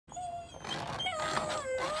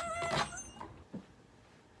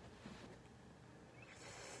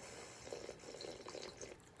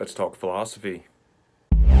Let's talk philosophy.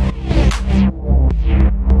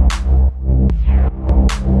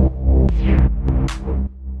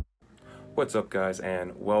 What's up, guys,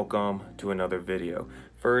 and welcome to another video.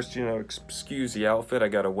 First, excuse the outfit. I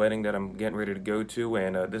got a wedding that I'm getting ready to go to,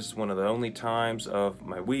 and this is one of the only times of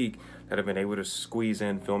my week that I've been able to squeeze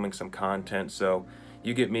in filming some content. So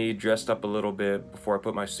you get me dressed up a little bit before I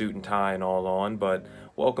put my suit and tie and all on, but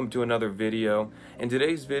welcome to another video. In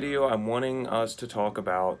today's video, I'm wanting us to talk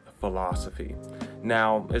about philosophy.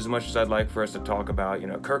 Now, as much as I'd like for us to talk about,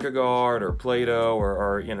 Kierkegaard or Plato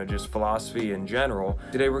or just philosophy in general,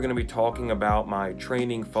 today we're going to be talking about my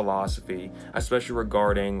training philosophy, especially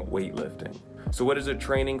regarding weightlifting. So what is a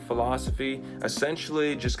training philosophy?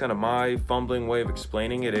 Essentially, just kind of my fumbling way of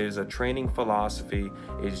explaining it is a training philosophy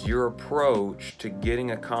is your approach to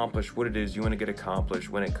getting accomplished what it is you want to get accomplished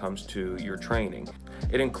when it comes to your training.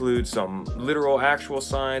 It includes some literal actual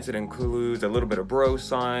science, it includes a little bit of bro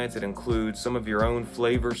science, it includes some of your own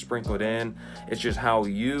flavor sprinkled in. It's just how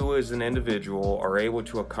you as an individual are able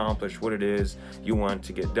to accomplish what it is you want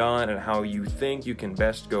to get done and how you think you can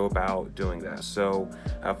best go about doing that. So,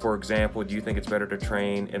 for example, do you think it's better to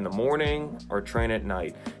train in the morning or train at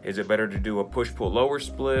night? Is it better to do a push-pull lower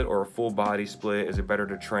split or a full body split? Is it better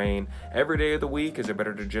to train every day of the week? Is it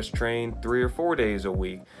better to just train 3 or 4 days a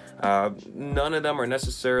week? None of them are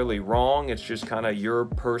necessarily wrong. It's just kind of your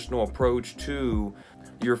personal approach to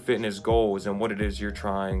your fitness goals and what it is you're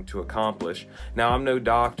trying to accomplish. Now, I'm no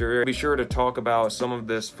doctor. Be sure to talk about some of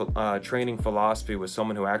this training philosophy with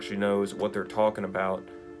someone who actually knows what they're talking about.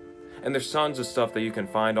 And there's tons of stuff that you can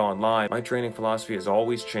find online. My training philosophy is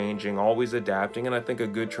always changing, always adapting, and I think a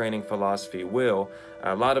good training philosophy will.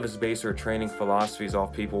 A lot of us base our training philosophies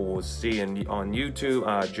off people we'll see on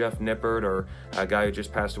YouTube. Jeff Nippert, or a guy who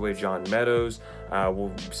just passed away, John Meadows.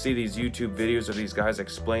 We'll see these YouTube videos of these guys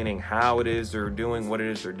explaining how it is they're doing, what it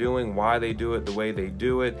is they're doing, why they do it the way they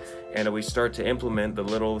do it, and we start to implement the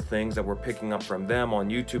little things that we're picking up from them on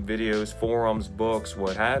YouTube videos, forums, books,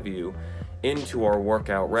 what have you, into our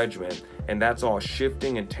workout regimen. And that's all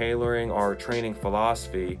shifting and tailoring our training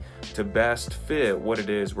philosophy to best fit what it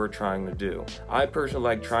is we're trying to do. I personally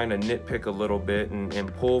like trying to nitpick a little bit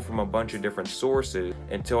and pull from a bunch of different sources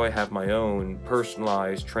until I have my own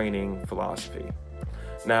personalized training philosophy.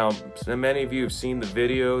 Now, many of you have seen the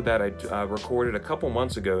video that I recorded a couple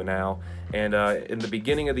months ago now, and in the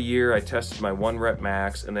beginning of the year I tested my 1 rep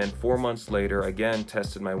max, and then 4 months later again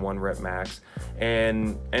tested my 1 rep max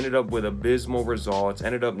and ended up with abysmal results,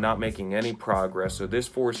 ended up not making any progress. So this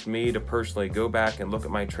forced me to personally go back and look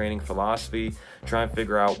at my training philosophy, try and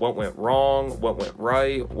figure out what went wrong, what went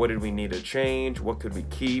right, what did we need to change, what could we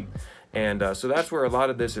keep. And so that's where a lot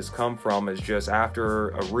of this has come from, is just after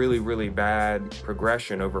a really bad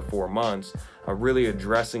progression over 4 months, really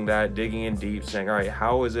addressing that, digging in deep, saying, all right,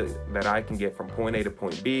 how is it that I can get from point A to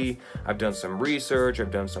point B? I've done some research,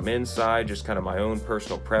 I've done some insight, just kind of my own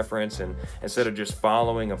personal preference, and instead of just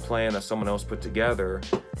following a plan that someone else put together,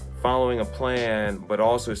 following a plan, but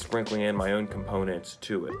also sprinkling in my own components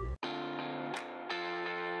to it.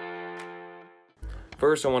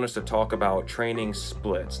 First, I want us to talk about training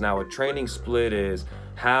splits. Now, a training split is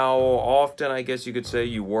how often, I guess you could say,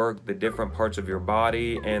 you work the different parts of your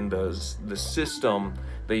body and the system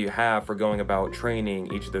that you have for going about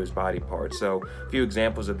training each of those body parts. So a few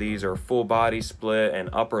examples of these are full body split and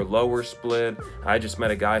upper lower split. I just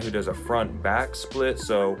met a guy who does a front back split.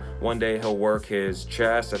 So one day he'll work his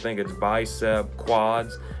chest, I think it's bicep,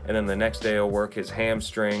 quads, and then the next day he'll work his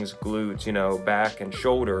hamstrings, glutes, back and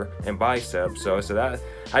shoulder and biceps. So that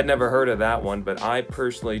I'd never heard of that one, but I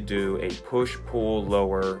personally do a push-pull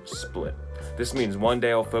lower split. This means one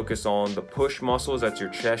day I'll focus on the push muscles, that's your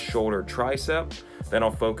chest, shoulder, tricep. Then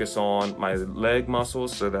I'll focus on my leg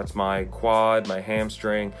muscles, so that's my quad, my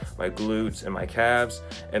hamstring, my glutes, and my calves.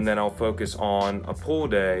 And then I'll focus on a pull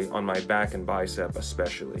day on my back and bicep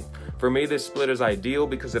especially. For me, this split is ideal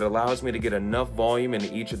because it allows me to get enough volume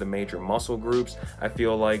into each of the major muscle groups. I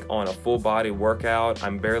feel like on a full body workout,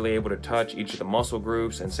 I'm barely able to touch each of the muscle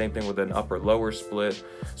groups, and same thing with an upper lower split.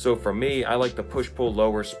 So for me, I like the push-pull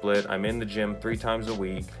lower split. I'm in the gym 3 times a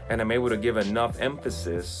week, and I'm able to give enough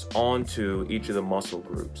emphasis onto each of the muscle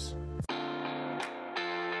groups.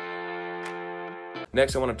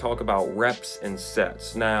 Next, I want to talk about reps and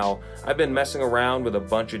sets. Now, I've been messing around with a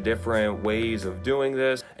bunch of different ways of doing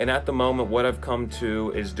this, and at the moment, what I've come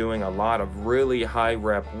to is doing a lot of really high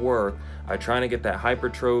rep work, trying to get that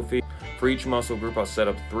hypertrophy. For each muscle group, I'll set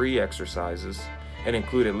up 3 exercises and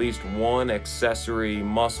include at least 1 accessory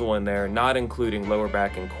muscle in there, not including lower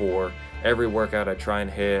back and core. Every workout I try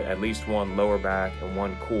and hit at least 1 lower back and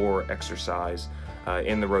 1 core exercise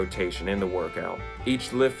in the rotation, in the workout.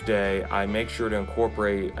 Each lift day, I make sure to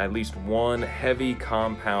incorporate at least one heavy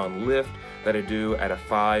compound lift that I do at a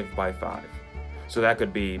 5x5. So that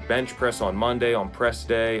could be bench press on Monday, on press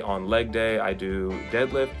day, on leg day, I do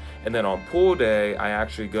deadlift, and then on pull day, I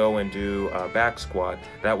actually go and do a back squat.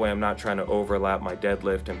 That way I'm not trying to overlap my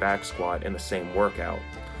deadlift and back squat in the same workout.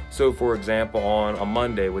 So for example, on a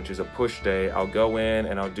Monday, which is a push day, I'll go in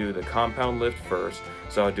and I'll do the compound lift first.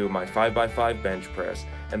 So I'll do my 5x5 bench press.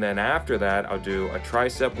 And then after that, I'll do a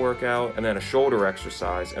tricep workout and then a shoulder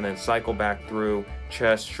exercise, and then cycle back through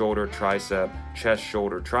chest, shoulder, tricep, chest,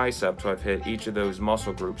 shoulder, tricep. So I've hit each of those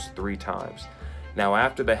muscle groups 3 times. Now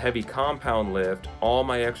after the heavy compound lift, all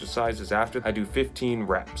my exercises after, I do 15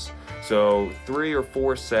 reps. So 3 or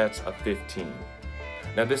 4 sets of 15.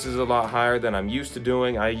 Now this is a lot higher than I'm used to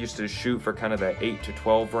doing. I used to shoot for kind of that 8 to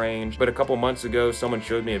 12 range, but a couple months ago someone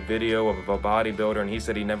showed me a video of a bodybuilder and he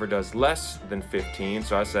said he never does less than 15.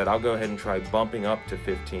 So I said I'll go ahead and try bumping up to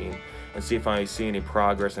 15 and see if I see any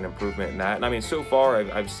progress and improvement in that. And I mean, so far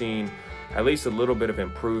I've seen at least a little bit of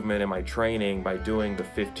improvement in my training by doing the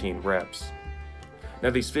 15 reps. Now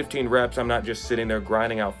these 15 reps, I'm not just sitting there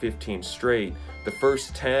grinding out 15 straight. The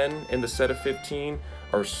first 10 in the set of 15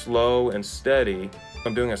 are slow and steady.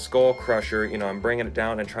 I'm doing a skull crusher, you know, I'm bringing it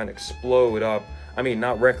down and trying to explode up. I mean,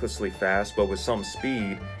 not recklessly fast, but with some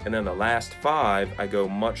speed. And then the last 5, I go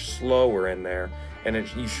much slower in there. And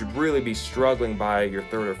you should really be struggling by your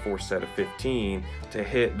 3rd or 4th set of 15 to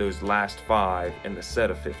hit those last 5 in the set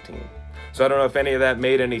of 15. So I don't know if any of that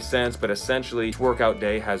made any sense, but essentially each workout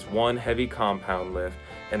day has one heavy compound lift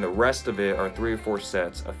and the rest of it are 3 or 4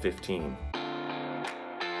 sets of 15.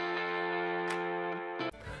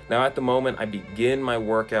 Now at the moment, I begin my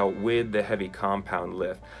workout with the heavy compound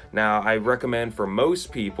lift. Now I recommend for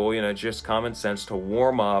most people, you know, just common sense to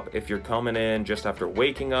warm up. If you're coming in just after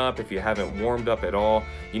waking up, if you haven't warmed up at all,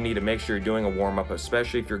 you need to make sure you're doing a warm up,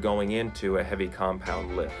 especially if you're going into a heavy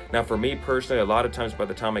compound lift. Now for me personally, a lot of times by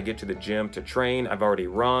the time I get to the gym to train, I've already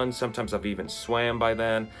run. Sometimes I've even swam by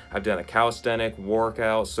then. I've done a calisthenic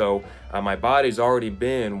workout. So my body's already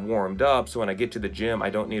been warmed up. So when I get to the gym, I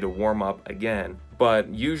don't need to warm up again. But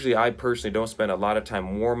usually I personally don't spend a lot of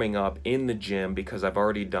time warming up in the gym because I've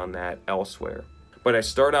already done that elsewhere. But I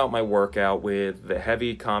start out my workout with the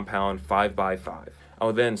heavy compound 5x5.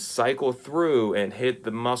 I'll then cycle through and hit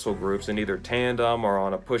the muscle groups in either tandem or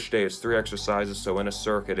on a push day, it's 3 exercises, so in a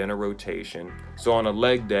circuit, in a rotation. So on a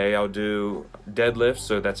leg day, I'll do deadlifts,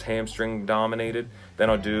 so that's hamstring dominated.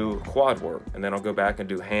 Then I'll do quad work, and then I'll go back and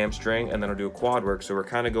do hamstring, and then I'll do quad work. So we're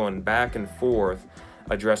kind of going back and forth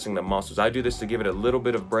addressing the muscles. I do this to give it a little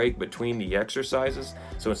bit of break between the exercises.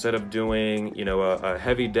 So instead of doing, you know, a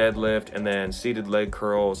heavy deadlift and then seated leg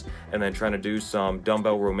curls and then trying to do some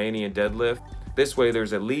dumbbell Romanian deadlift, this way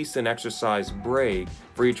there's at least an exercise break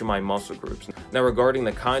for each of my muscle groups. Now regarding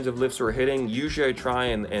the kinds of lifts we're hitting, usually I try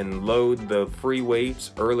and load the free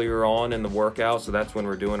weights earlier on in the workout. So that's when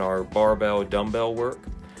we're doing our barbell dumbbell work.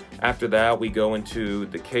 After that, we go into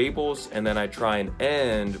the cables, and then I try and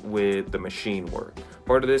end with the machine work.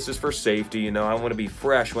 Part of this is for safety, you know, I want to be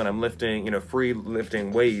fresh when I'm lifting, you know, free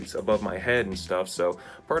lifting weights above my head and stuff. So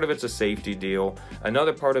part of it's a safety deal.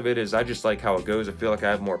 Another part of it is I just like how it goes. I feel like I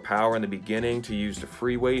have more power in the beginning to use the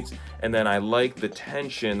free weights. And then I like the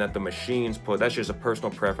tension that the machines put. That's just a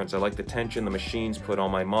personal preference. I like the tension the machines put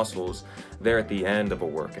on my muscles there at the end of a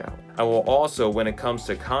workout. I will also, when it comes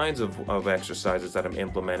to kinds of exercises that I'm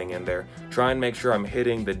implementing in there, try and make sure I'm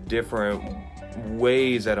hitting the different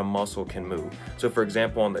ways that a muscle can move. So for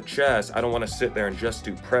example, on the chest, I don't want to sit there and just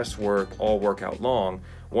do press work all workout long.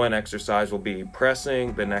 One exercise will be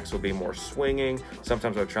pressing, the next will be more swinging.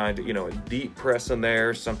 Sometimes I'm trying to, you know, a deep press in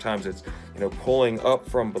there. Sometimes it's, you know, pulling up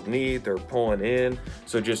from beneath or pulling in.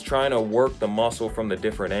 So just trying to work the muscle from the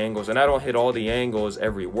different angles. And I don't hit all the angles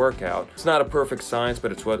every workout. It's not a perfect science,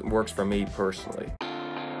 but it's what works for me personally.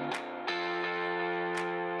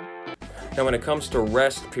 Now, when it comes to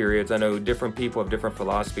rest periods, I know different people have different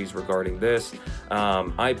philosophies regarding this.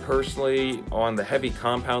 I personally, on the heavy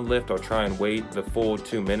compound lift, I'll try and wait the full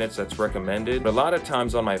 2 minutes that's recommended. But a lot of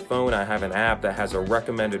times on my phone, I have an app that has a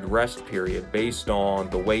recommended rest period based on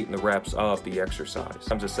the weight and the reps of the exercise.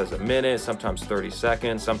 Sometimes it says a minute, sometimes 30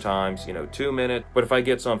 seconds, sometimes, you know, 2 minutes. But if I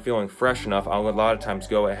get so I'm feeling fresh enough, I'll a lot of times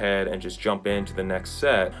go ahead and just jump into the next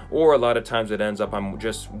set. Or a lot of times it ends up I'm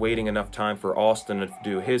just waiting enough time for Austin to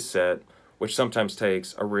do his set, which sometimes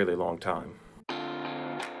takes a really long time.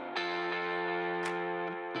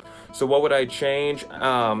 So what would I change?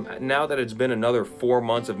 Now that it's been another 4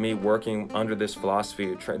 months of me working under this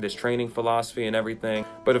philosophy, this training philosophy and everything,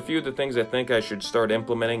 but a few of the things I think I should start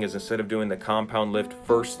implementing is, instead of doing the compound lift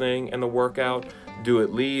first thing in the workout, do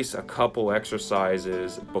at least a couple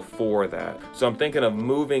exercises before that. So I'm thinking of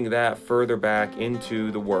moving that further back into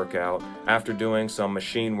the workout after doing some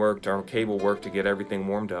machine work or cable work to get everything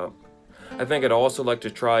warmed up. I think I'd also like to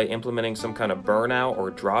try implementing some kind of burnout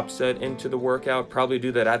or drop set into the workout. Probably do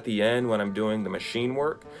that at the end when I'm doing the machine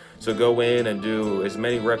work. So go in and do as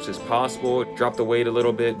many reps as possible, drop the weight a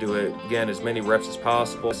little bit, do it again as many reps as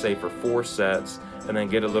possible, say for 4 sets, and then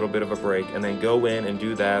get a little bit of a break, and then go in and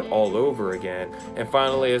do that all over again. And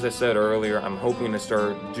finally, as I said earlier, I'm hoping to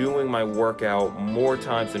start doing my workout more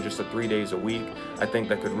times than just the 3 days a week. I think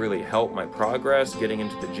that could really help my progress, getting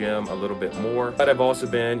into the gym a little bit more. But I've also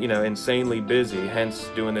been, insanely busy, hence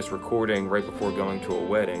doing this recording right before going to a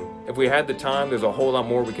wedding. If we had the time, there's a whole lot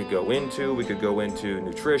more we could go into. We could go into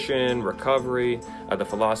nutrition, recovery, the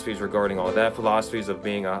philosophies regarding all that, philosophies of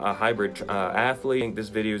being a hybrid athlete. I think this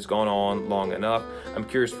video's gone on long enough. I'm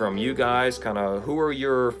curious from you guys, kind of who are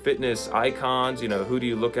your fitness icons? Who do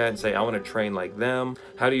you look at and say, I want to train like them?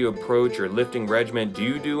 How do you approach your lifting regimen? Do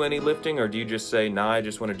you do any lifting, or do you just say, nah, I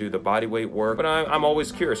just want to do the body weight work? But I'm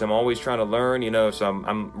always curious. I'm always trying to learn, so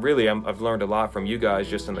I've learned a lot from you guys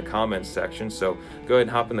just in the comments section. So go ahead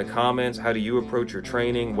and hop in the comments. How do you approach your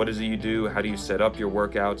training? What is it you do? How do you set up your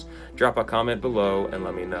workouts? Drop a comment below and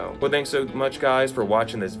let me know. Well, thanks so much, guys, for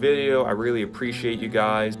watching this video. I really appreciate you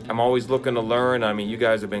guys. I'm always looking to learn. I mean, you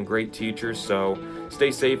guys have been great teachers, so stay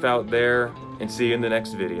safe out there, and see you in the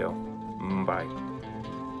next video. Bye.